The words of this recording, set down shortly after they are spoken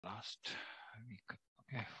last week.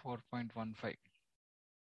 Okay, 4.15.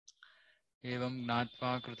 Evam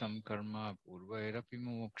gnatva kritam karma purvairapi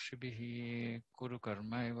mokshibhihi kuru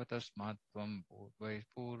karma eva tasmat tvam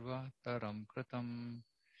purva taram kritam.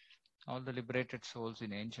 All the liberated souls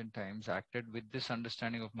in ancient times acted with this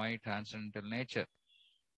understanding of my transcendental nature.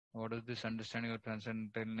 What is this understanding of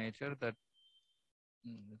transcendental nature? That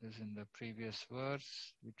is in the previous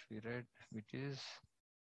verse which we read, which is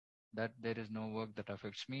that there is no work that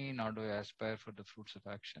affects me, nor do I aspire for the fruits of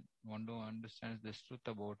action. One who understands this truth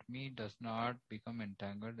about me does not become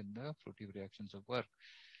entangled in the fruitive reactions of work.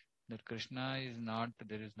 That Krishna is not,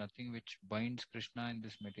 there is nothing which binds Krishna in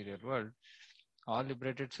this material world. All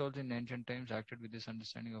liberated souls in ancient times acted with this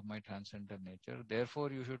understanding of my transcendental nature. Therefore,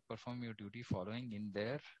 you should perform your duty following in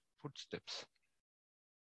their footsteps.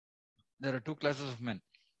 There are two classes of men.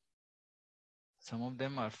 Some of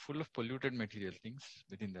them are full of polluted material things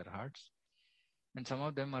within their hearts, and some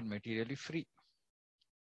of them are materially free.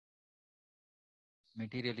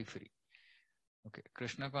 Materially free. Okay,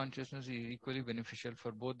 Krishna consciousness is equally beneficial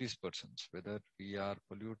for both these persons, whether we are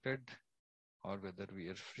polluted or whether we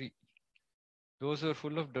are free. Those who are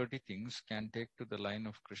full of dirty things can take to the line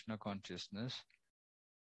of Krishna consciousness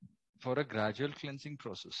for a gradual cleansing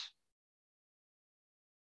process,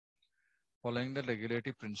 following the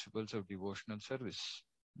regulative principles of devotional service.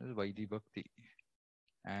 This is Vaidhi Bhakti.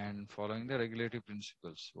 And following the regulative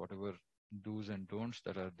principles, whatever do's and don'ts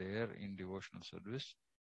that are there in devotional service,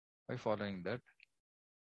 by following that,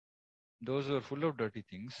 those who are full of dirty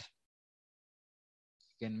things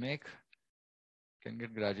can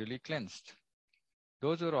get gradually cleansed.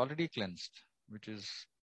 Those who are already cleansed, which is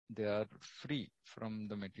they are free from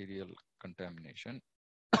the material contamination,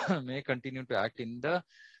 may continue to act in the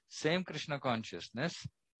same Krishna consciousness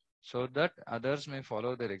so that others may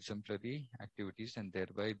follow their exemplary activities and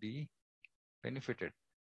thereby be benefited.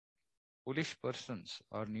 Foolish persons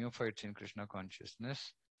or neophytes in Krishna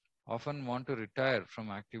consciousness often want to retire from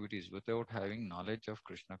activities without having knowledge of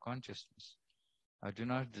Krishna consciousness.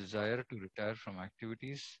 Arjuna's desire to retire from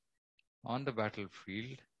activities on the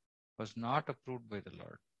battlefield was not approved by the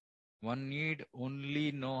Lord. One need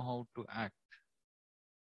only know how to act.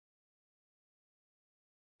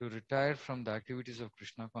 To retire from the activities of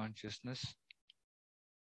Krishna consciousness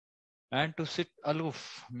and to sit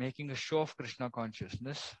aloof, making a show of Krishna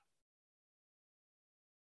consciousness,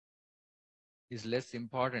 is less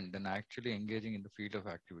important than actually engaging in the field of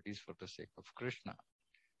activities for the sake of Krishna.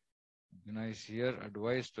 Arjuna is here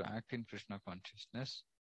advised to act in Krishna consciousness,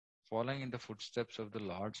 following in the footsteps of the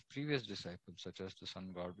Lord's previous disciples, such as the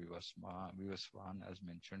sun god Vivasvan, as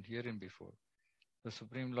mentioned herein before. The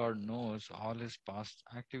Supreme Lord knows all his past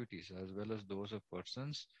activities as well as those of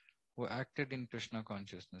persons who acted in Krishna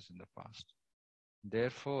consciousness in the past.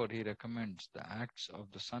 Therefore, he recommends the acts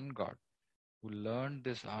of the sun god, who learned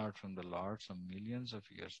this art from the Lord some millions of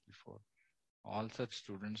years before. All such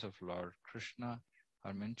students of Lord Krishna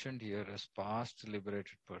are mentioned here as past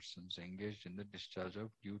liberated persons engaged in the discharge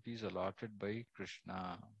of duties allotted by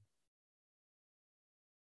Krishna.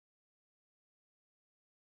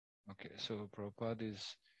 Okay, so Prabhupada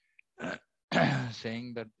is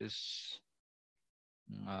saying that this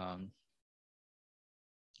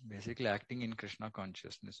basically acting in Krishna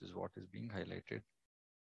consciousness is what is being highlighted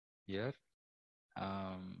here.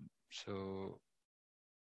 So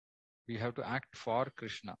we have to act for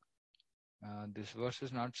Krishna. This verse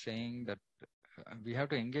is not saying that we have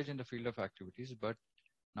to engage in the field of activities, but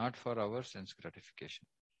not for our sense gratification.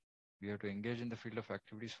 We have to engage in the field of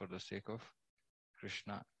activities for the sake of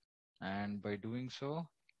Krishna. And by doing so,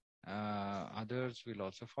 others will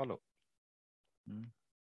also follow.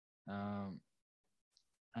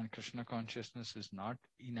 And Krishna consciousness is not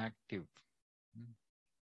inactive,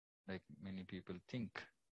 like many people think.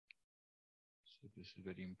 So this is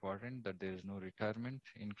very important, that there is no retirement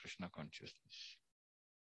in Krishna consciousness.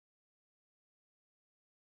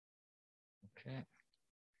 Okay.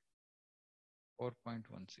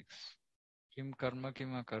 4.16. Kim karma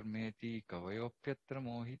kim akarmeti kavayopyatra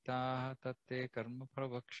mohitaha tatte karma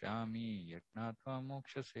pravakshami yatnatva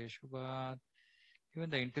moksha seshubhat. Even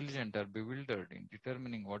the intelligent are bewildered in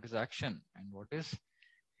determining what is action and what is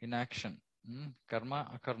inaction.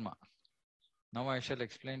 Karma, akarma. Now I shall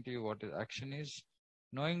explain to you what is action is,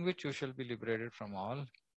 knowing which you shall be liberated from all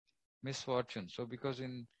misfortune. So because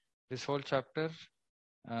in this whole chapter,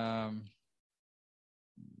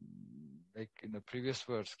 like in the previous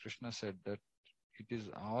verse, Krishna said that it is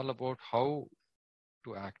all about how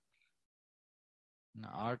to act, the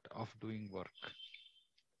art of doing work.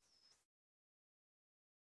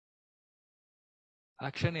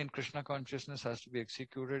 Action in Krishna consciousness has to be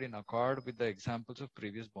executed in accord with the examples of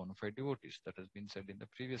previous bona fide devotees. That has been said in the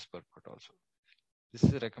previous purport also. This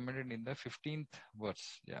is recommended in the 15th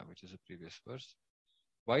verse, which is the previous verse.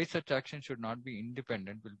 Why such action should not be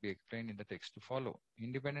independent will be explained in the text to follow.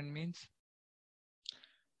 Independent means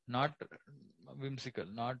not whimsical,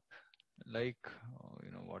 not like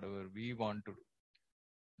whatever we want to do.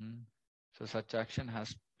 So such action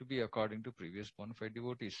has to be according to previous bona fide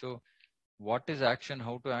devotees. So what is action,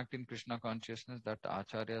 how to act in Krishna consciousness, that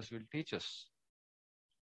acharyas will teach us.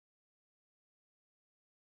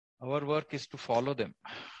 Our work is to follow them.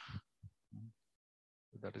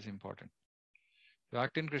 That is important. To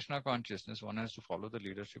act in Krishna consciousness, one has to follow the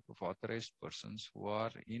leadership of authorized persons who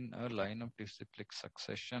are in a line of disciplic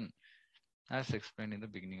succession, as explained in the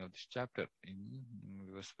beginning of this chapter in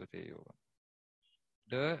Vivaspate Yoga.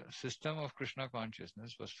 The system of Krishna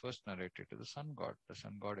consciousness was first narrated to the sun god. The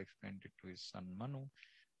sun god explained it to his son Manu.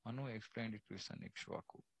 Manu explained it to his son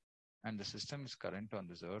Ikshvaku. And the system is current on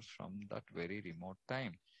this earth from that very remote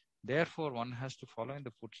time. Therefore, one has to follow in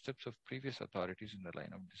the footsteps of previous authorities in the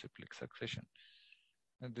line of disciplic succession.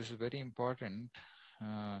 And this is very important.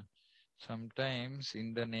 Sometimes,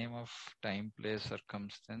 in the name of time, place,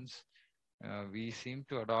 circumstance, we seem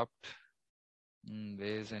to adopt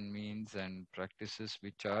ways and means and practices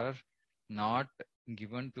which are not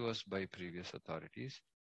given to us by previous authorities.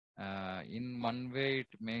 In one way,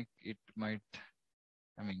 we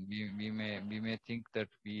may think that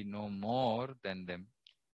we know more than them,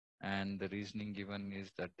 and the reasoning given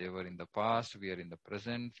is that they were in the past, we are in the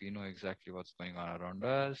present, we know exactly what's going on around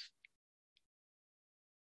us.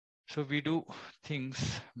 So we do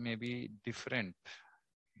things maybe different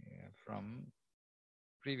from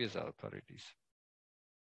previous authorities.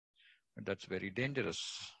 But that's very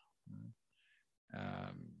dangerous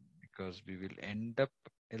because we will end up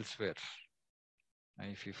elsewhere.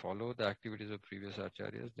 And if we follow the activities of previous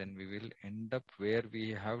acharyas, then we will end up where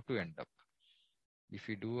we have to end up. If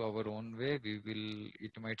we do our own way,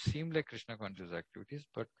 it might seem like Krishna conscious activities,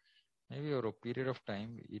 but maybe over a period of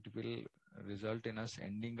time, it will result in us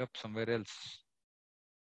ending up somewhere else.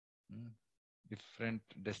 Different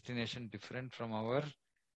destination, different from what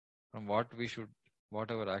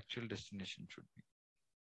our actual destination should be.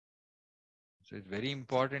 So it's very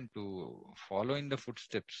important to follow in the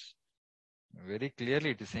footsteps. Very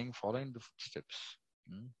clearly it is saying follow in the footsteps.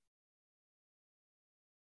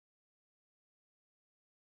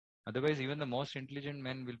 Otherwise, even the most intelligent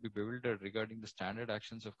men will be bewildered regarding the standard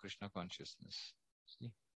actions of Krishna consciousness.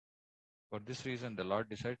 See? For this reason, the Lord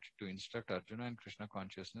decided to instruct Arjuna in Krishna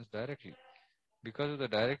consciousness directly. Because of the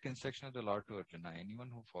direct instruction of the Lord to Arjuna,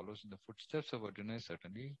 anyone who follows in the footsteps of Arjuna is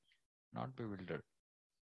certainly not bewildered.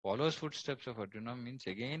 Follows footsteps of Arjuna means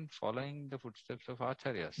again following the footsteps of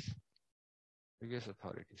acharyas, previous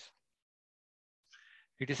authorities.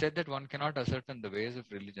 It is said that one cannot ascertain the ways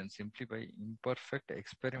of religion simply by imperfect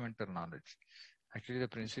experimental knowledge. Actually, the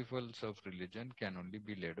principles of religion can only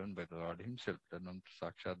be laid on by the Lord himself, known to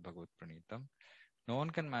Sakshat Bhagavad Pranitam. No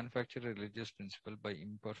one can manufacture a religious principle by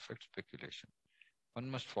imperfect speculation.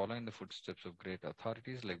 One must follow in the footsteps of great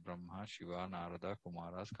authorities like Brahma, Shiva, Narada,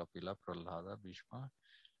 Kumaras, Kapila, Prahlada, Bhishma,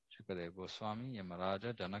 Shukadeva Goswami,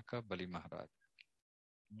 Yamaraja, Janaka, Bali Maharaj,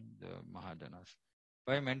 the Mahajanas.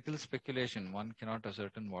 By mental speculation, one cannot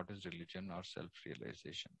ascertain what is religion or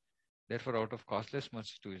self-realization. Therefore, out of costless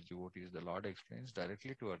mercy to his devotees, the Lord explains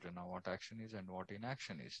directly to Arjuna what action is and what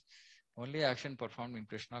inaction is. Only action performed in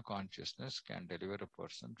Krishna consciousness can deliver a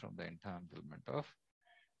person from the entanglement of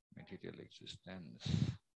material existence.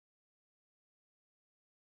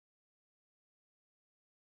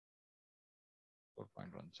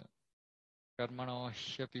 Karmano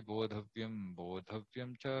hyapi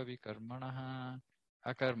bodhavyam cha vikarmanah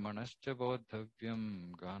akarmanascha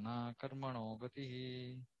bodhavyam gana karmano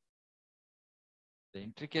gatihi. The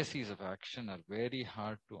intricacies of action are very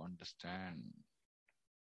hard to understand.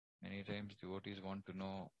 Many times devotees want to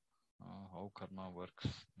know how karma works.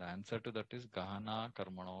 The answer to that is gahana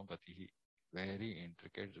karmano gatihi. Very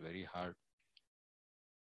intricate, very hard.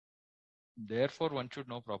 Therefore, one should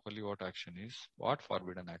know properly what action is, what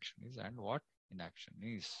forbidden action is, and what inaction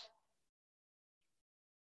is.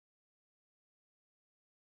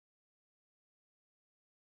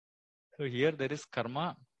 So here there is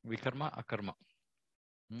karma, vikarma, akarma.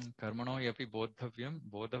 Karmano yapi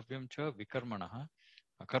bodhavyam cha vikarmanaha,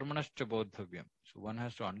 akarmanascha bodhavyam. So one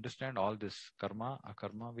has to understand all this karma,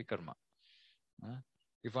 akarma, vikarma.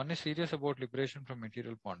 If one is serious about liberation from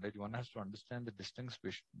material bondage, one has to understand the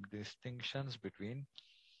distinctions between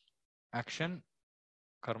action,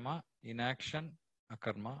 karma, inaction,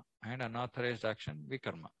 akarma, and unauthorized action,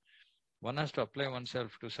 vikarma. One has to apply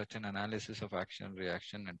oneself to such an analysis of action,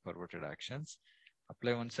 reaction, and perverted actions.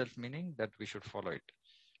 Apply oneself meaning that we should follow it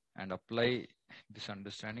and apply this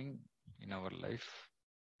understanding in our life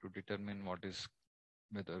to determine what is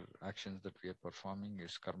whether actions that we are performing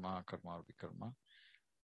is karma, karma or vikarma.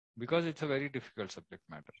 Because it's a very difficult subject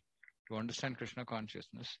matter. To understand Krishna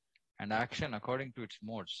consciousness and action according to its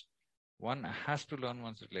modes, one has to learn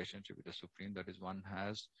one's relationship with the Supreme. That is,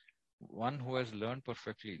 one who has learned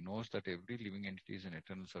perfectly knows that every living entity is an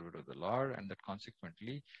eternal servant of the Lord, and that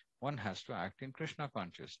consequently one has to act in Krishna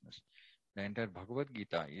consciousness. The entire Bhagavad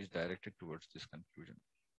Gita is directed towards this conclusion.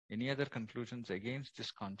 Any other conclusions against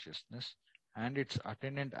this consciousness and its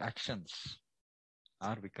attendant actions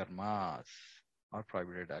are vikarmas or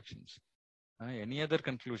prohibited actions. Any other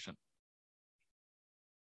conclusion?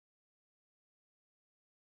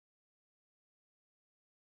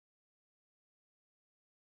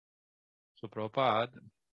 So Prabhupada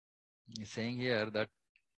is saying here that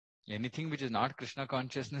anything which is not Krishna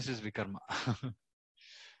consciousness is vikarma.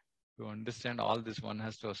 To understand all this, one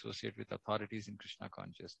has to associate with authorities in Krishna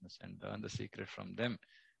consciousness and learn the secret from them.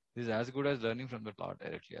 This is as good as learning from the Lord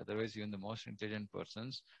directly. Otherwise, even the most intelligent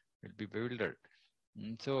persons will be bewildered.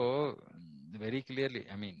 So, very clearly,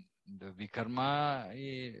 I mean, the vikarma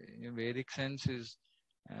in Vedic sense is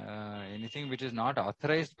anything which is not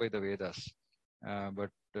authorized by the Vedas. But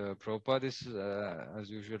Prabhupada is, as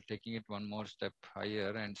usual, taking it one more step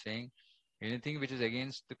higher and saying anything which is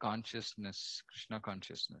against the consciousness, Krishna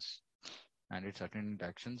consciousness, and its attendant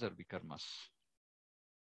actions are vikarmas.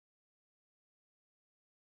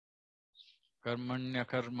 Karmanya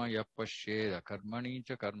karma yapashyeda karmani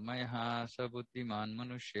cha karmaya sa buddhiman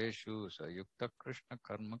manusheshu sa yukta Krishna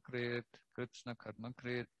karma krit, Krishna karma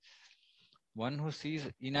krit. One who sees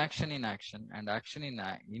inaction in action and action in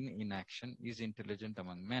inaction is intelligent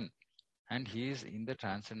among men, and he is in the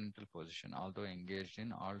transcendental position, although engaged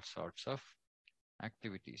in all sorts of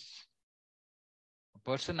activities. A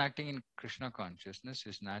person acting in Krishna consciousness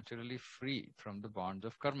is naturally free from the bonds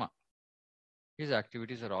of karma. His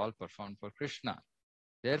activities are all performed for Krishna.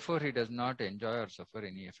 Therefore, he does not enjoy or suffer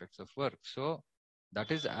any effects of work. So, that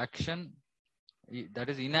is action, that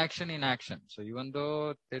is inaction in action. So, even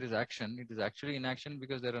though there is action, it is actually inaction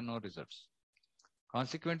because there are no results.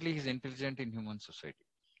 Consequently, he is intelligent in human society,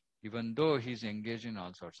 even though he is engaged in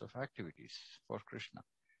all sorts of activities for Krishna.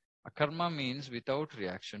 Akarma means without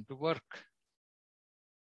reaction to work.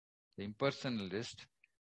 The impersonalist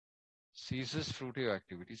ceases fruitive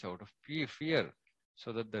activities out of fear,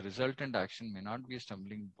 so that the resultant action may not be a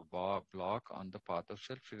stumbling block on the path of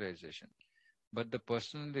self-realization. But the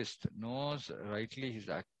personalist knows rightly his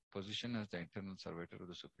position as the eternal servitor of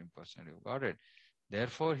the Supreme Personality of Godhead.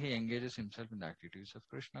 Therefore, he engages himself in the activities of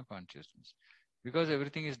Krishna consciousness. Because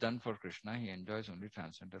everything is done for Krishna, he enjoys only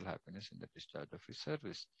transcendental happiness in the discharge of his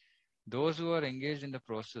service. Those who are engaged in the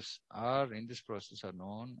process are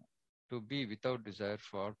known to be without desire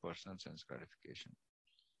for personal sense gratification.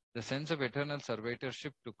 The sense of eternal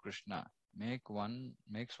servitorship to Krishna makes one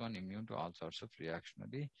immune to all sorts of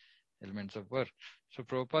reactionary elements of work. So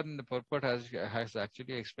Prabhupada in the purport has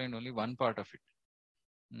actually explained only one part of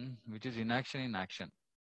it, which is inaction in action.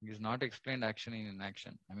 He has not explained action in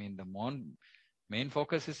inaction. I mean, the main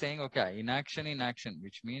focus is saying, okay, inaction in action,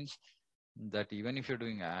 which means that even if you're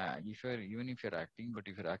doing, even if you're acting, but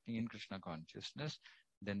if you're acting in Krishna consciousness,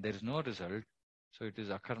 then there is no result. So it is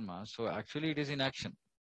akarma. So actually it is inaction.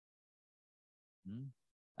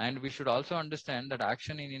 And we should also understand that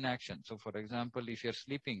action in inaction. So for example, if you're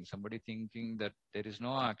sleeping, somebody thinking that there is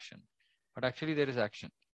no action, but actually there is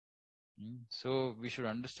action. So we should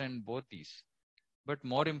understand both these. But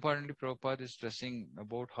more importantly, Prabhupada is stressing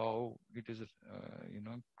about how it is,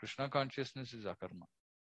 Krishna consciousness is akarma.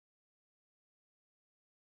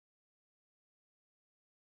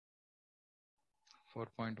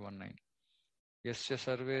 4.19. Yasya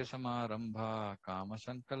sarve samarambha kama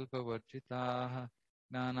sankalpa varjitaha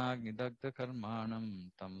jnanagnidagdha karmanam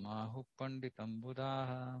tammahu panditam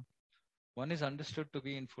buddhaha. One is understood to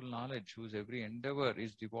be in full knowledge, whose every endeavor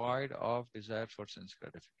is devoid of desire for sense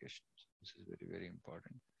gratification. This is very, very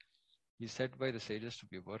important. He is said by the sages to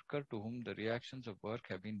be a worker to whom the reactions of work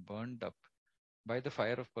have been burned up by the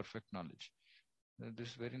fire of perfect knowledge. This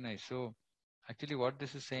is very nice. So, actually, what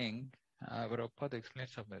this is saying, Prabhupada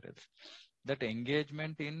explains somewhere else, that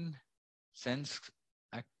engagement in sense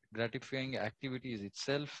gratifying activities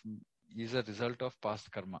itself is a result of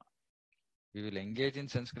past karma. We will engage in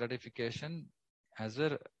sense gratification as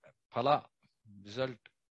a phala, result,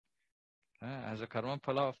 as a karma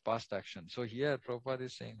phala of past action. So here Prabhupada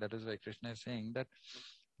is saying, that is why Krishna is saying that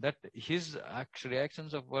that his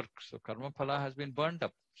reactions of work, so karma phala has been burnt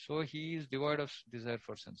up. So he is devoid of desire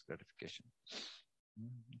for sense gratification.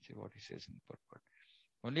 Let's see what he says in purport.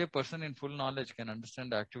 Only a person in full knowledge can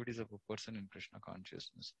understand the activities of a person in Krishna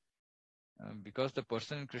consciousness. Because the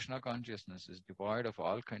person in Krishna consciousness is devoid of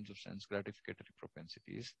all kinds of sense gratificatory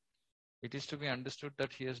propensities, it is to be understood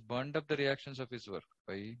that he has burned up the reactions of his work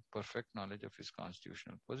by perfect knowledge of his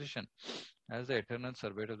constitutional position as the eternal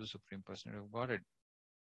servant of the Supreme Personality of Godhead.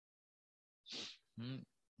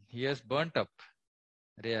 He has burnt up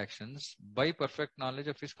reactions by perfect knowledge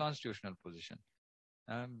of his constitutional position.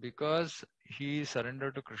 Because he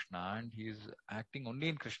surrendered to Krishna and he is acting only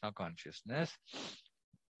in Krishna consciousness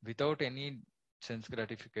without any sense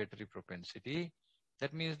gratificatory propensity,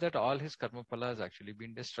 that means that all his karma phala has actually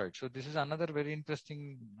been destroyed. So this is another very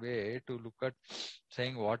interesting way to look at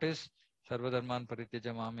saying what is sarva dharman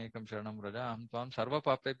parityaja mam ekam sharanam vraja aham tvam sarva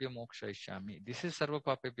papebhyo mokshayishyami. This is sarva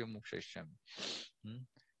papebhyo mokshayishyami.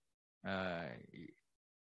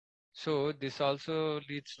 So this also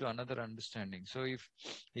leads to another understanding. So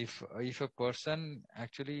if a person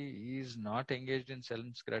actually is not engaged in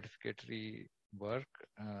sense gratificatory work,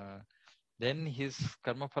 then his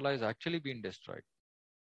karma phala is actually being destroyed.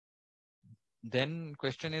 Then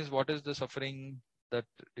question is, what is the suffering that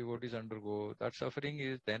devotees undergo? That suffering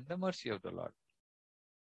is then the mercy of the Lord.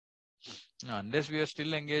 Unless we are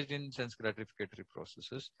still engaged in sense gratificatory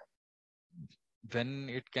processes, then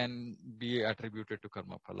it can be attributed to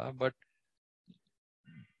karma phala. But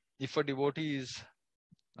if a devotee is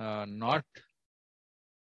not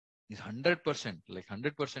is 100%, like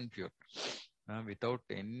 100% pure, without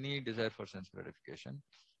any desire for sense gratification,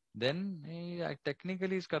 then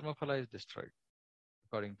technically his karma phala is destroyed,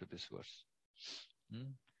 according to this verse.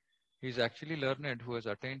 He is actually learned who has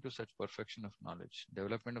attained to such perfection of knowledge.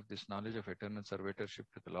 Development of this knowledge of eternal servitorship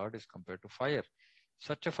to the Lord is compared to fire.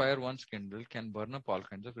 Such a fire once kindled can burn up all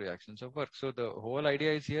kinds of reactions of work. So the whole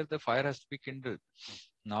idea is here the fire has to be kindled.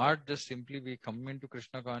 Not just simply we come into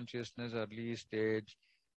Krishna consciousness early stage.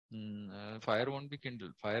 Fire won't be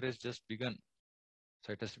kindled. Fire is just begun.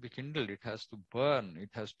 So it has to be kindled. It has to burn. It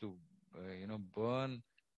has to, burn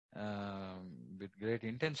with great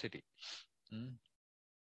intensity.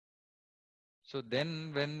 So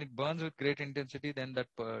then when it burns with great intensity, then that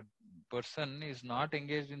person is not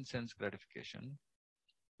engaged in sense gratification,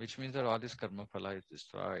 which means that all this karma phala is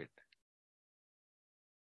destroyed.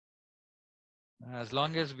 As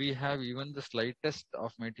long as we have even the slightest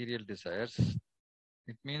of material desires,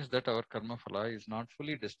 it means that our karma phala is not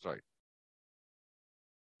fully destroyed.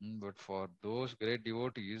 But for those great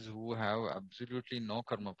devotees who have absolutely no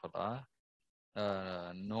karma phala,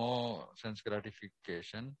 no sense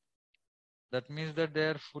gratification, that means that they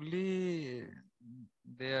are fully,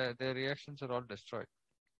 their reactions are all destroyed.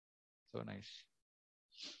 So nice.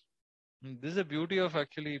 This is the beauty of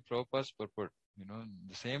actually Prabhupada's purport.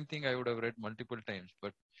 The same thing I would have read multiple times,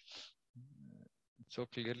 but it's so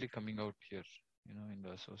clearly coming out here, in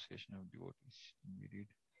the association of devotees. We read.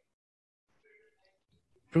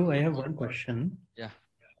 True, I have one question. Yeah.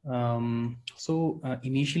 So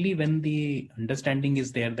initially when the understanding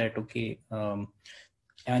is there that, okay,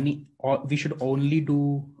 we should only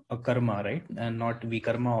do a karma, right? And not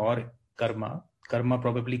vikarma or karma. Karma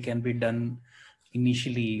probably can be done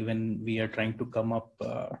initially when we are trying to come up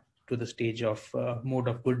to the stage of mode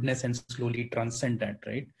of goodness and slowly transcend that,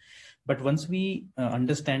 right? But once we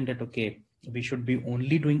understand that, okay, we should be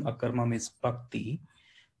only doing akarma means bhakti,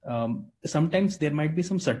 sometimes there might be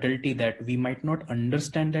some subtlety that we might not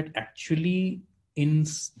understand that actually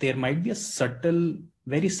there might be a subtle,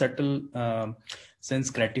 very subtle sense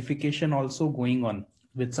gratification also going on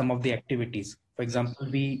with some of the activities. For example,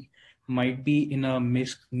 we might be in a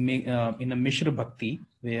mishra bhakti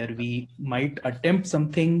where we might attempt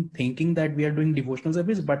something thinking that we are doing devotional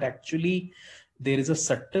service, but actually there is a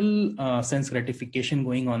subtle sense gratification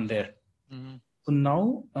going on there. So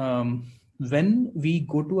now when we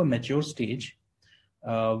go to a mature stage,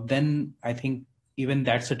 then I think even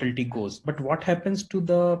that subtlety goes. But what happens to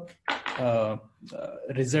the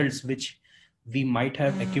results which we might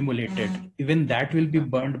have accumulated? Even that will be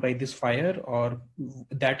burned by this fire, or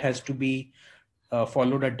that has to be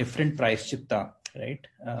followed a different prayaschitta, right?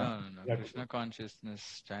 No. Krishna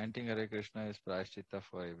consciousness, chanting Hare Krishna is prayaschitta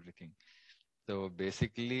for everything. So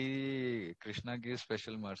basically, Krishna gives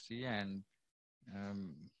special mercy, and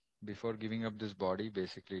before giving up this body,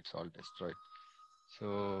 basically it's all destroyed.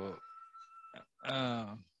 So,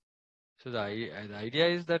 the idea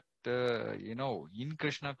is that, in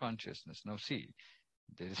Krishna consciousness, now see,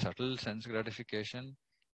 there is subtle sense gratification.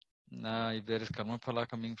 If there is karma phala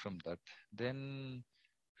coming from that, then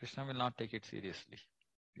Krishna will not take it seriously.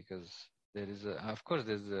 because there is of course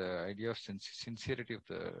there's the idea of sincerity of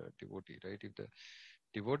the devotee, right? If the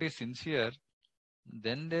devotee is sincere,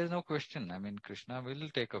 then there's no question. I mean, Krishna will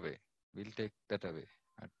take that away.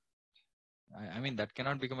 I mean, that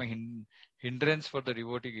cannot become a hindrance for the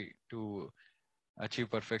devotee to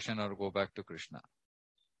achieve perfection or go back to Krishna,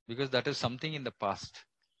 because that is something in the past.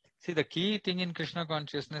 See, the key thing in Krishna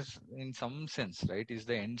consciousness, in some sense, right, is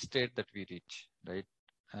the end state that we reach, right?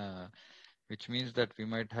 Which means that we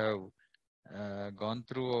might have gone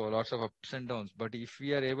through lots of ups and downs, but if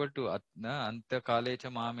we are able to anta kale cha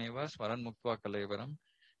mameva smaran muktva kalevaram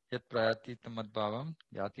yat prayati tamadbhavam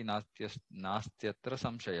yati nastyatra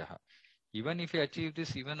samshayah. Even if you achieve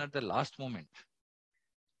this, even at the last moment,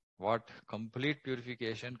 what complete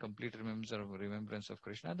purification, complete remembrance of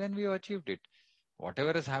Krishna, then we have achieved it.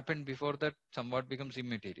 Whatever has happened before that somewhat becomes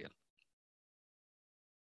immaterial,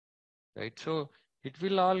 right? So it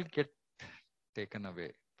will all get taken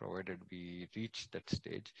away, provided we reach that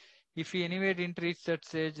stage. If we anyway didn't reach that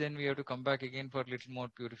stage, then we have to come back again for a little more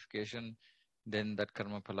purification. Then that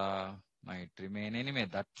karma phala might remain. Anyway,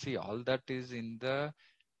 all that is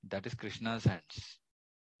that is Krishna's hands,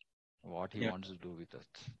 what he wants to do with us,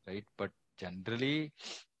 right? But generally,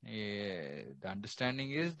 the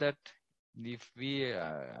understanding is that if we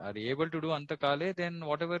are able to do antakale, then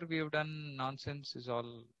whatever we have done nonsense is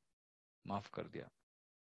all maaf kar diya,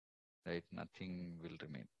 right? Nothing will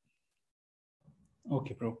remain.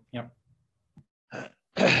 Okay, bro. Yeah.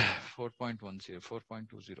 4.20.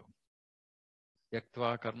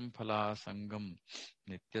 Yaktva karma phala sangam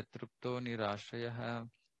nityatrupto nirashayah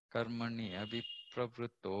karmani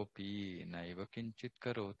abhipravrittopi naiva kinchit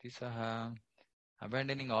karoti saha.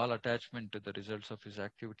 Abandoning all attachment to the results of his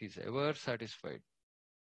activities, ever satisfied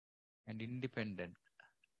and independent.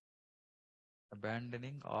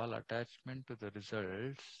 Abandoning all attachment to the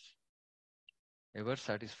results, ever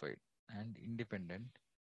satisfied and independent,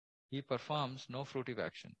 he performs no fruitive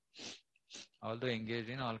action, although engaged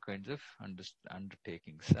in all kinds of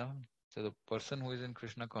undertakings. So the person who is in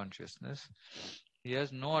Krishna consciousness, he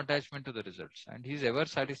has no attachment to the results, and he is ever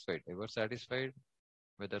satisfied,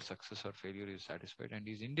 whether success or failure, is satisfied, and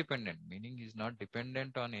he is independent, meaning he is not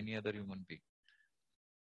dependent on any other human being.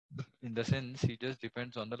 In the sense, he just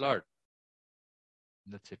depends on the Lord.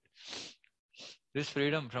 That's it. This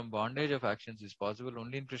freedom from bondage of actions is possible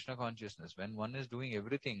only in Krishna consciousness, when one is doing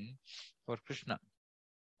everything for Krishna.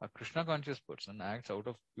 A Krishna conscious person acts out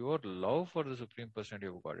of pure love for the Supreme Personality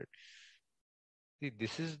of Godhead. See,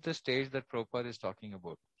 this is the stage that Prabhupada is talking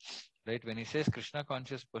about. Right? When he says Krishna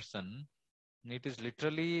conscious person, it is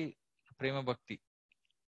literally Prema Bhakti.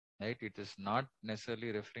 Right? It is not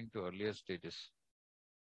necessarily referring to earlier stages.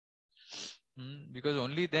 Because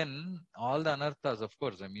only then all the anarthas, of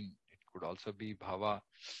course, I mean, it could also be bhava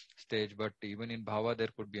stage, but even in bhava there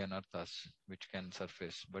could be anarthas which can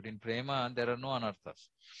surface. But in prema there are no anarthas.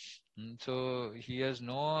 So he has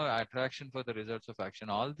no attraction for the results of action.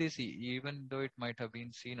 All this, even though it might have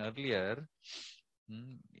been seen earlier,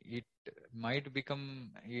 it might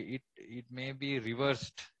become, it may be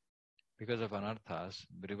reversed because of anarthas.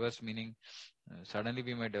 Reverse meaning suddenly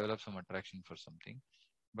we may develop some attraction for something.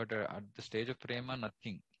 But at the stage of prema,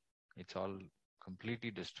 nothing. It's all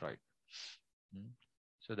completely destroyed.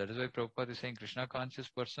 So that is why Prabhupada is saying Krishna conscious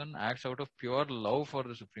person acts out of pure love for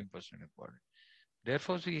the Supreme Personality of Godhead.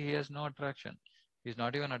 Therefore, see, he has no attraction. He's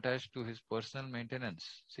not even attached to his personal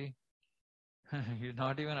maintenance. See, he's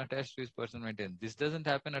not even attached to his personal maintenance. This doesn't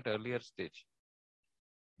happen at earlier stage.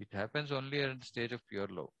 It happens only at the stage of pure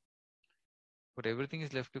love. But everything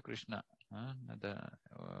is left to Krishna.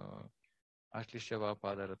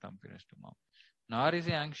 Nor is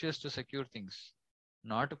he anxious to secure things,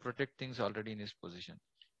 nor to protect things already in his possession.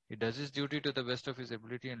 He does his duty to the best of his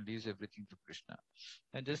ability and leaves everything to Krishna.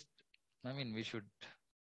 And we should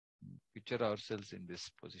picture ourselves in this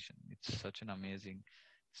position. It's such an amazing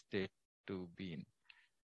state to be in.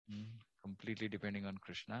 Completely depending on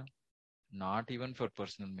Krishna, not even for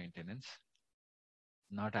personal maintenance,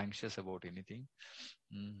 not anxious about anything,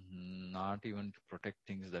 not even to protect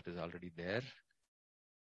things that is already there.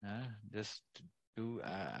 Just do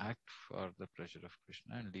act for the pleasure of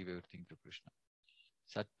Krishna and leave everything to Krishna.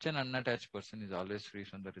 Such an unattached person is always free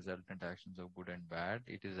from the resultant actions of good and bad.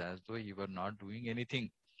 It is as though he were not doing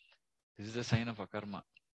anything. This is a sign of akarma,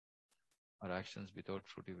 or actions without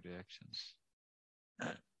fruitive reactions.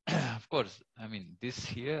 Of course, this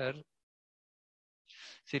here,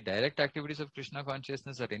 see, direct activities of Krishna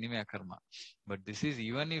consciousness are anyway akarma. But this is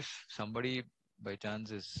even if somebody by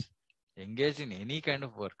chance is engaged in any kind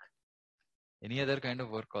of work, any other kind of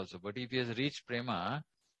work also. But if he has reached prema,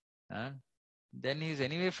 then he is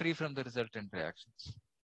anyway free from the resultant reactions.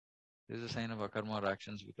 This is a sign of akarma or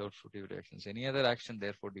actions without fruitive reactions. Any other action,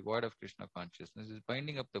 therefore, devoid of Krishna consciousness is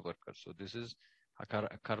binding up the worker. So this is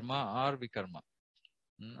karma or vikarma.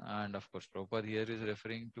 And of course, Prabhupada here is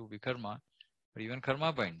referring to vikarma, but even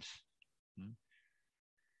karma binds.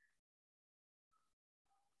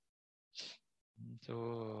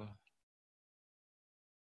 So,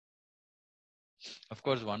 of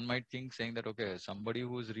course, one might think saying that, okay, somebody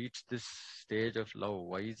who's reached this stage of love,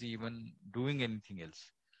 why is he even doing anything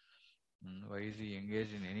else? Why is he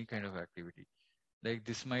engaged in any kind of activity? Like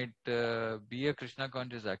this might be a Krishna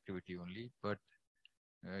conscious activity only, but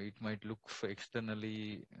it might look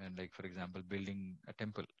externally, like for example, building a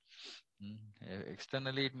temple.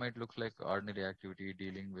 Externally, it might look like ordinary activity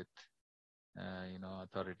dealing with,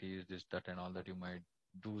 authorities, this, that, and all that. You might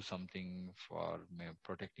do something for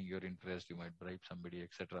protecting your interest. You might bribe somebody,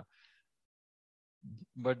 etc.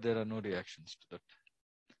 But there are no reactions to that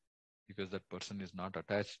because that person is not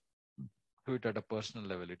attached to it at a personal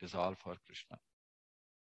level. It is all for Krishna.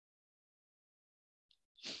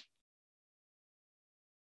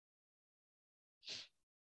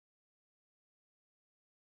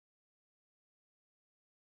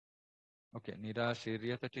 Okay,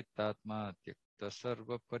 nirashiryata chittatma tyakta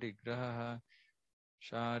sarva parigraha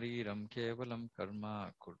shariram kevalam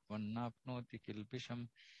karma kurvannapnoti kilbisham.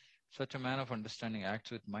 Such a man of understanding acts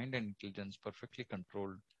with mind and intelligence perfectly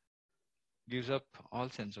controlled, gives up all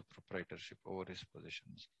sense of proprietorship over his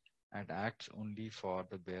possessions, and acts only for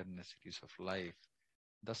the bare necessities of life.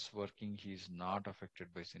 Thus working, he is not affected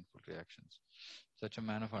by sinful reactions. Such a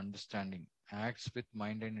man of understanding acts with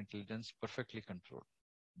mind and intelligence perfectly controlled.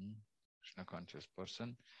 Krishna conscious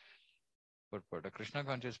person. But a Krishna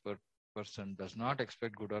conscious person does not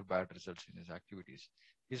expect good or bad results in his activities.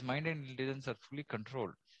 His mind and intelligence are fully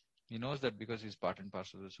controlled. He knows that because he is part and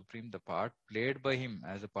parcel of the Supreme, the part played by him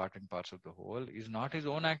as a part and parcel of the whole is not his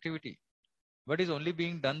own activity, but is only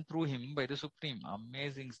being done through him by the Supreme.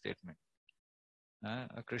 Amazing statement.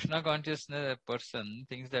 A Krishna consciousness person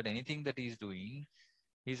thinks that anything that he is doing,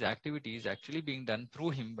 his activity is actually being done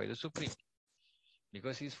through him by the Supreme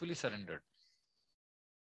because he is fully surrendered.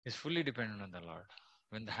 He is fully dependent on the Lord.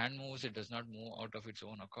 When the hand moves, it does not move out of its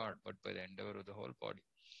own accord, but by the endeavor of the whole body.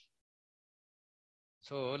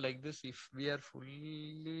 So, like this, if we are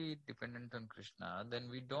fully dependent on Krishna, then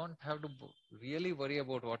we don't have to really worry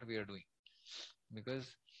about what we are doing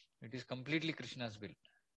because it is completely Krishna's will.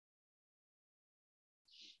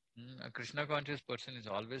 A Krishna conscious person is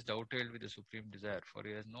always dovetailed with the supreme desire, for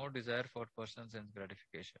he has no desire for personal sense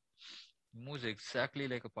gratification. He moves exactly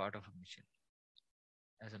like a part of a machine.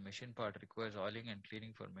 As a machine part requires oiling and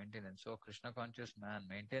cleaning for maintenance, so a Krishna conscious man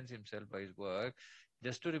maintains himself by his work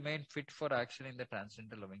just to remain fit for action in the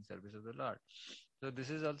transcendental loving service of the Lord. So this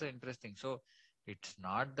is also interesting. So it's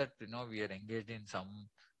not that we are engaged in some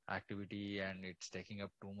activity and it's taking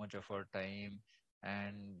up too much of our time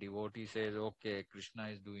and devotee says, okay, Krishna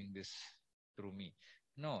is doing this through me.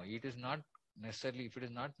 No, it is not necessarily. If it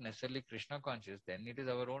is not necessarily Krishna conscious, then it is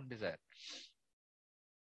our own desire.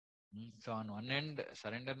 So on one end,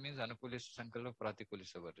 surrender means anukulisa sankalpa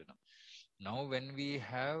pratikulisa varjana. Now when we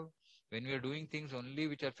are doing things only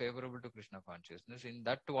which are favorable to Krishna consciousness, in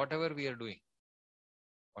that whatever we are doing,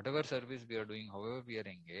 whatever service we are doing, however we are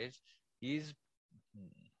engaged, is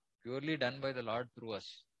purely done by the Lord through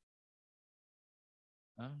us.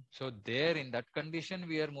 So there in that condition,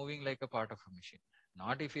 we are moving like a part of a machine.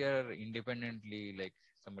 Not if we are independently, like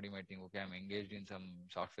somebody might think, okay, I'm engaged in some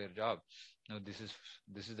software job. No, this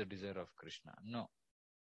is the desire of Krishna. No,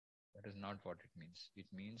 that is not what it means. It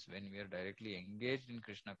means when we are directly engaged in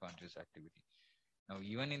Krishna conscious activity. Now,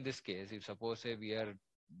 even in this case, if suppose say we are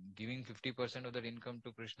giving 50% of that income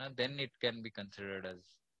to Krishna, then it can be considered as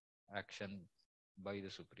action by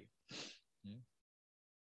the Supreme.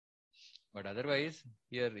 But otherwise,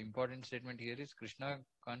 here important statement here is Krishna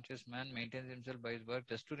conscious man maintains himself by his work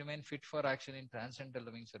just to remain fit for action in transcendental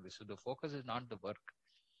loving service. So the focus is not the work.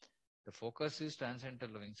 The focus is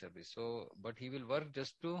transcendental loving service. So, but he will work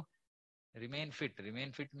just to remain fit.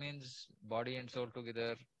 Remain fit means body and soul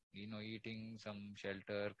together, eating, some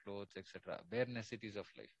shelter, clothes, etc. Bare necessities of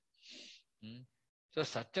life. So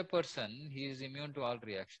such a person, he is immune to all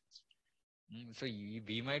reactions. So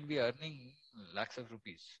we might be earning lakhs of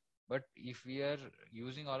rupees. But if we are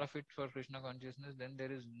using all of it for Krishna consciousness, then there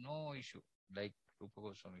is no issue. Like Rupa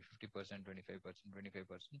Goswami, 50%, 25%,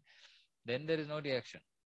 25%. Then there is no reaction.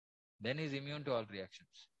 Then he is immune to all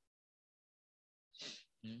reactions.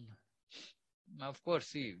 Of course,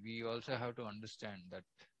 see, we also have to understand that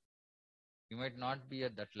you might not be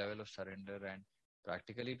at that level of surrender, and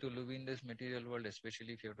practically to live in this material world,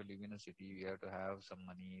 especially if you have to live in a city, you have to have some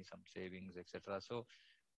money, some savings, etc. So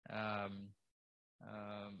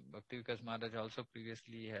Bhakti Vikas Maharaj also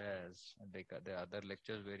previously has the other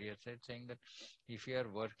lectures where he had said, saying that if you are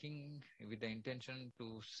working with the intention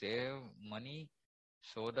to save money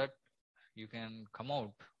so that you can come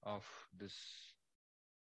out of this,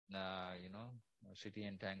 city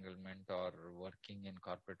entanglement or working in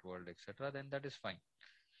corporate world, etc., then that is fine.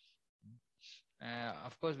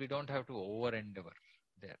 Of course, we don't have to over endeavor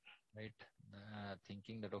there, right?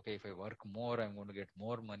 Thinking that, okay, if I work more, I'm going to get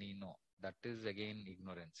more money. No, that is again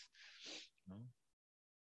ignorance. No?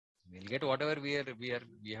 We'll get whatever we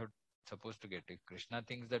have supposed to get. If Krishna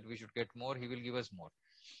thinks that we should get more, he will give us more.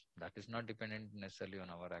 That is not dependent necessarily on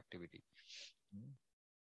our activity.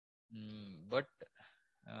 But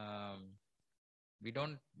we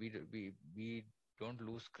don't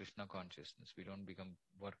lose Krishna consciousness. We don't become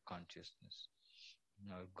work consciousness,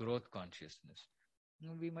 growth consciousness.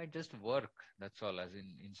 We might just work. That's all. As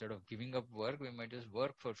in, instead of giving up work, we might just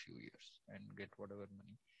work for a few years and get whatever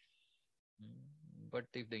money. But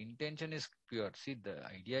if the intention is pure, see, the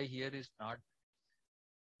idea here is not,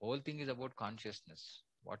 whole thing is about consciousness.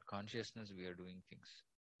 What consciousness we are doing things.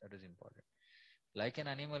 That is important. Like an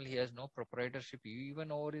animal, he has no proprietorship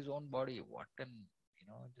even over his own body. What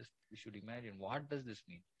just we should imagine. What does this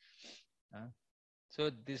mean? So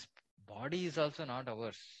this body is also not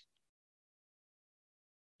ours.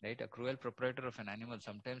 Right? A cruel proprietor of an animal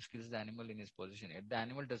sometimes kills the animal in his possession. Yet the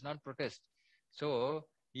animal does not protest. So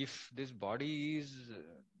if this body is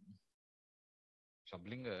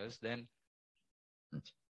troubling us, then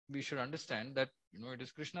we should understand that it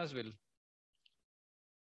is Krishna's will.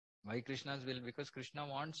 Why Krishna's will? Because Krishna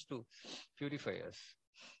wants to purify us.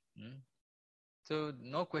 So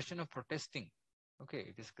no question of protesting. Okay,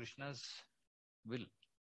 it is Krishna's will.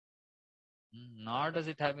 Nor does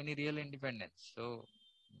it have any real independence. So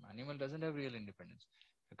animal doesn't have real independence.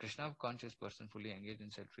 A Krishna conscious person fully engaged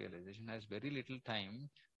in self-realization has very little time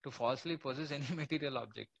to falsely possess any material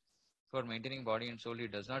object. For maintaining body and soul, he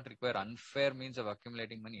does not require unfair means of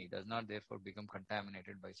accumulating money. He does not therefore become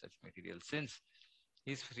contaminated by such material, since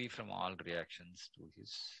he is free from all reactions to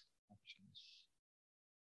his actions.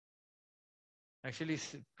 Actually,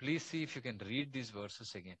 please see if you can read these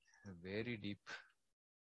verses again. Very deep.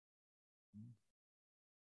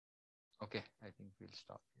 Okay, I think we'll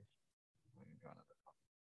stop here.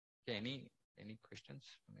 Okay, any questions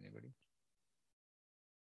from anybody?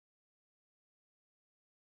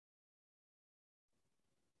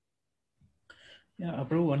 Yeah,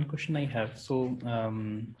 Prabhu, one question I have. So,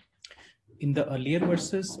 in the earlier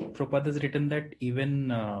verses, Prabhupada has written that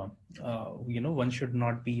even one should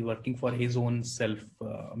not be working for his own self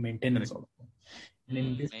maintenance also. And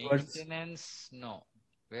in this maintenance, no.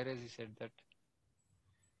 Where has he said that?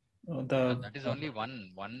 That is only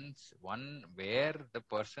one where the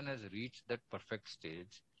person has reached that perfect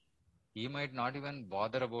stage. He might not even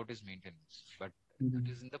bother about his maintenance, but that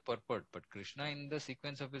is in the purport. But Krishna, in the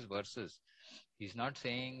sequence of his verses, he's not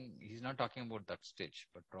talking about that stage.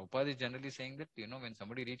 But Prabhupada is generally saying that, when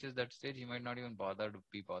somebody reaches that stage, he might not even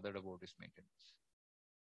be bothered about his maintenance.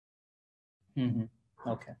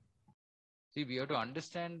 Okay. See, we have to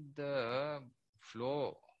understand the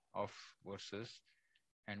flow of verses,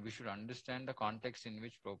 and we should understand the context in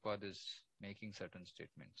which Prabhupada is making certain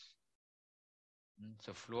statements.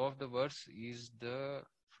 So flow of the verse is the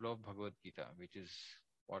flow of Bhagavad Gita, which is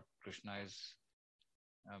what Krishna is,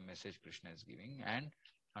 message Krishna is giving. And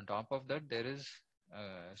on top of that, there is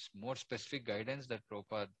more specific guidance that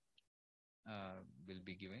Prabhupada will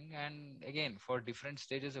be giving. And again, for different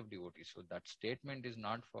stages of devotees. So that statement is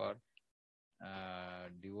not for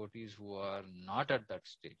devotees who are not at that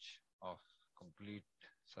stage of complete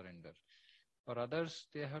surrender. For others,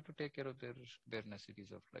 they have to take care of their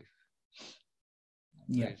necessities of life.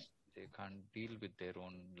 Yeah. They can't deal with their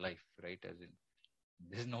own life, right? As in,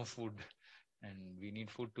 there's no food and we need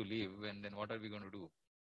food to live, and then what are we going to do?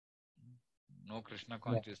 No Krishna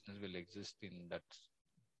consciousness will exist in that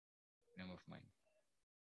frame of mind.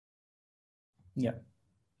 Yeah.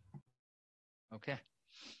 Okay.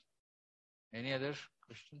 Any other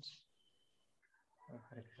questions?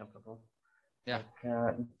 Hare Krishna, Prabhu. Yeah.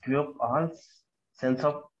 Give up all sense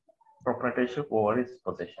of proprietorship over his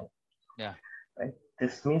possession. Yeah. Right.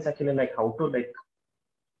 This means actually how to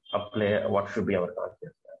apply what should be our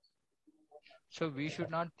consciousness. So we should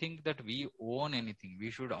not think that we own anything. We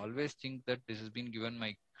should always think that this has been given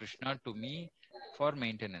by Krishna to me for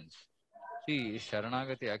maintenance. See,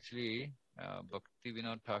 Sharanagati actually, Bhakti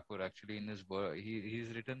Vinod Thakur actually in his book, he's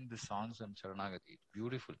written the songs on Sharanagati. It's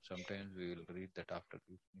beautiful. Sometimes we will read that after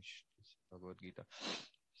we finish this Bhagavad Gita.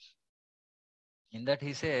 In that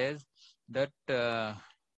he says that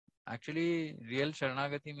Actually, real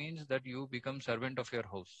Sharanagati means that you become servant of your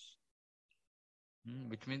house.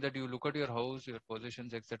 Which means that you look at your house, your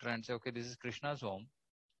possessions, etc., and say, okay, this is Krishna's home,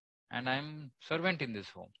 and I'm servant in this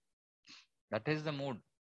home. That is the mood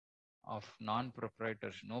of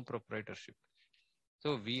non-proprietorship, no proprietorship.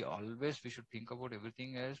 So we should think about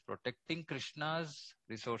everything as protecting Krishna's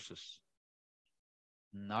resources,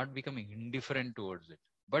 not becoming indifferent towards it,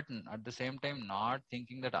 but at the same time not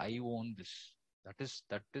thinking that I own this. That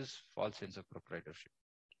is false sense of proprietorship.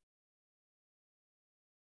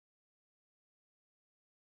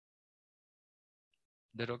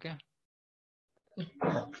 That okay?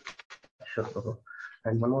 Sure, Prabhu.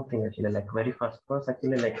 And one more thing, actually, like very first verse,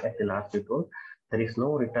 actually, like at the last you told, there is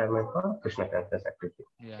no retirement for Krishna conscious activity.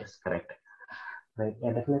 Yeah. Yes, correct. Right.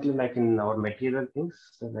 Yeah, definitely, like in our material things,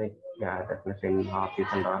 like, yeah, definitely in office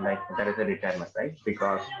and all, like there is a retirement, right?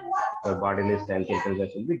 Because our bodily strength,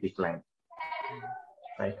 intelligence will be declined,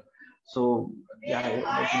 right? So, yeah,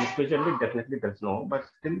 like especially, definitely there's no, but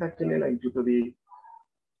still, actually, like due to the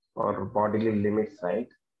or bodily limits, right?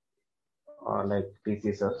 Or like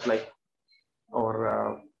diseases,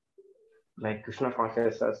 or like Krishna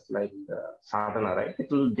consciousness, like sadhana, right?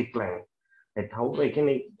 It will decline. Like how again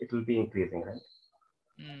it will be increasing, right?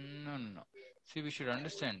 No. See, we should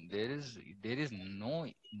understand there is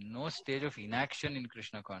no stage of inaction in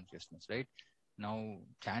Krishna consciousness, right? Now,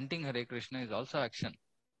 chanting Hare Krishna is also action.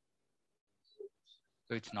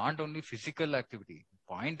 So it's not only physical activity.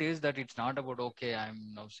 Point is that it's not about, okay,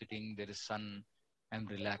 I'm now sitting, there is sun, I'm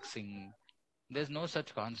relaxing. There's no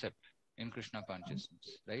such concept in Krishna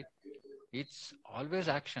consciousness, right? It's always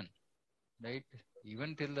action, right?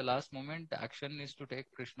 Even till the last moment, action is to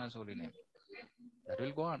take Krishna's holy name. That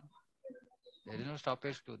will go on. There is no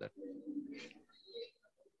stoppage to that.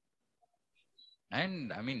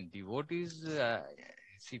 And I mean, devotees, we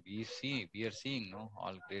are seeing, no,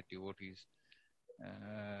 all great devotees,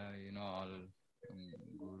 all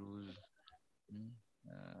gurus, mm,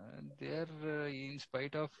 they are, in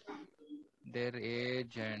spite of their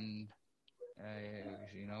age and,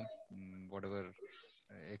 whatever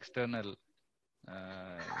external,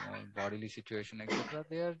 bodily situation, etc.,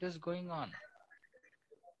 they are just going on.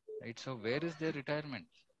 Right? So where is their retirement?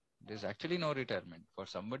 There's actually no retirement. For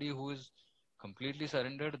somebody who is completely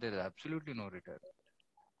surrendered, there is absolutely no retirement.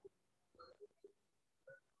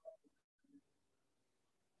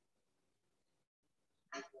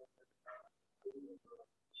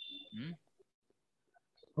 Hmm?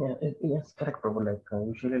 Yeah, yes, correct, Prabhu. Like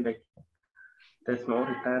usually, like there's no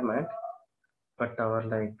retirement, but our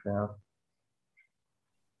like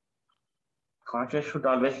conscious should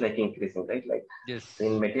always like increasing, right? Like Yes,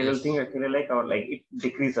 in material yes, thing, actually, like our like it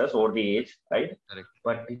decreases over the age, right? correct.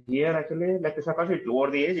 But here, actually, like Krishna conscious, over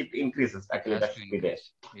the age, it increases. It Actually, has that to should be there.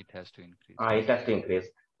 increase. It has to increase. It has to increase.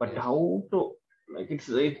 But Yes. how to like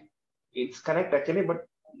it's correct actually, but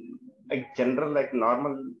like general like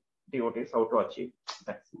normal devotees how to achieve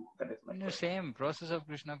that is my The question. same process of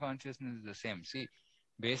Krishna consciousness is the same. See,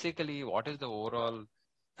 basically, what is the overall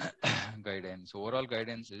guidance? Overall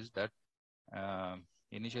guidance is that uh,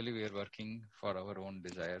 initially we are working for our own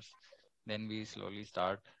desires. Then we slowly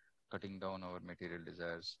start cutting down our material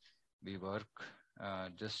desires. We work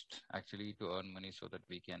just actually to earn money so that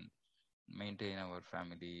we can maintain our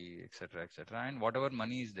family, etc., etc. And whatever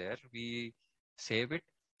money is there, we save it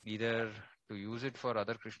either to use it for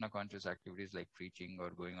other Krishna conscious activities like preaching or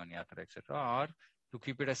going on yatra, etc., or to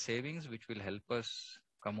keep it as savings, which will help us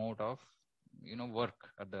come out of work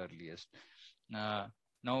at the earliest. Uh,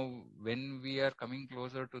 Now, when we are coming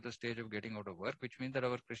closer to the stage of getting out of work, which means that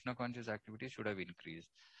our Krishna conscious activities should have increased.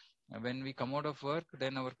 When we come out of work,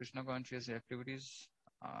 then our Krishna conscious activities,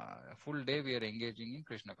 full day we are engaging in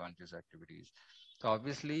Krishna conscious activities. So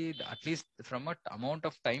obviously, at least from an amount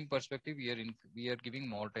of time perspective, we are giving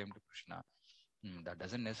more time to Krishna. That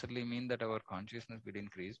doesn't necessarily mean that our consciousness will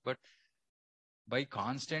increase, but by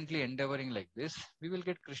constantly endeavoring like this, we will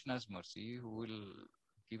get Krishna's mercy, who will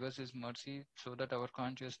give us his mercy so that our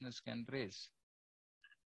consciousness can raise.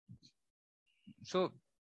 So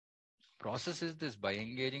process is this: by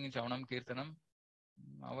engaging in Chavanam Kirtanam,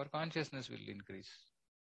 our consciousness will increase.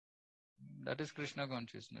 That is Krishna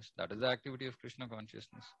consciousness. That is the activity of Krishna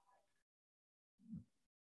consciousness.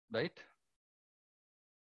 Right?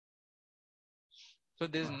 So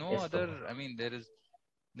there's no Yes, other, Prabhu.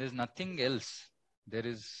 there's nothing else. There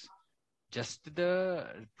is just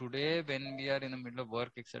today when we are in the middle of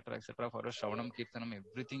work, etc., for a Shravanam Kirtanam,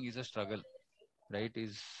 everything is a struggle, right?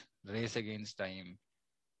 Is race against time.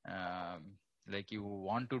 Like you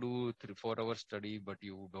want to do 3-4 hours study, but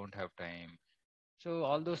you don't have time. So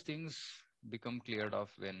all those things become cleared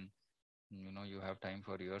off when you have time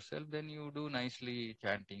for yourself, then you do nicely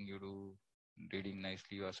chanting, you do reading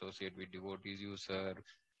nicely, you associate with devotees, you serve.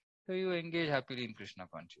 So you engage happily in Krishna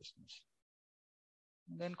consciousness.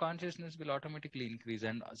 Then consciousness will automatically increase.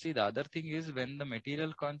 And see, the other thing is when the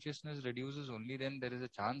material consciousness reduces, only then there is a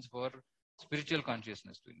chance for spiritual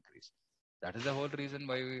consciousness to increase. That is the whole reason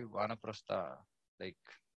why Vanaprastha, like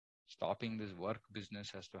stopping this work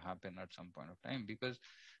business, has to happen at some point of time, because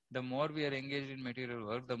the more we are engaged in material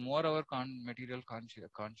work, the more our material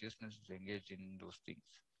consciousness is engaged in those things.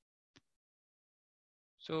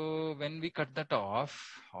 So when we cut that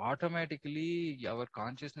off, automatically our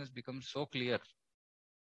consciousness becomes so clear.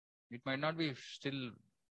 It might not be still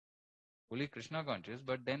fully Krishna conscious,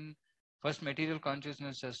 but then first material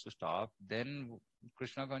consciousness has to stop, then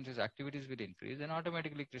Krishna conscious activities will increase, then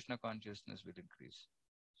automatically Krishna consciousness will increase.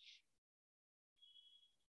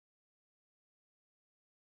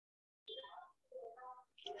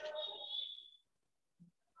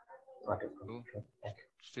 Got it. So, Sure. Thank you.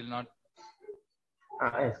 still not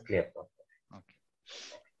Yes, clear. okay.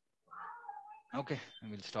 Okay,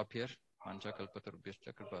 we'll stop here. Pancha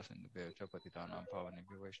kalpatarubhyascha kripasindhubhyo cha patitanam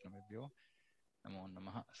pavanebhyo vaishnavebhyo namo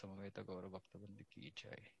namaha. Samaveta Gaura Bhakta Vrinda ki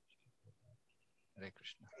jai. Hare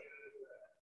Krishna.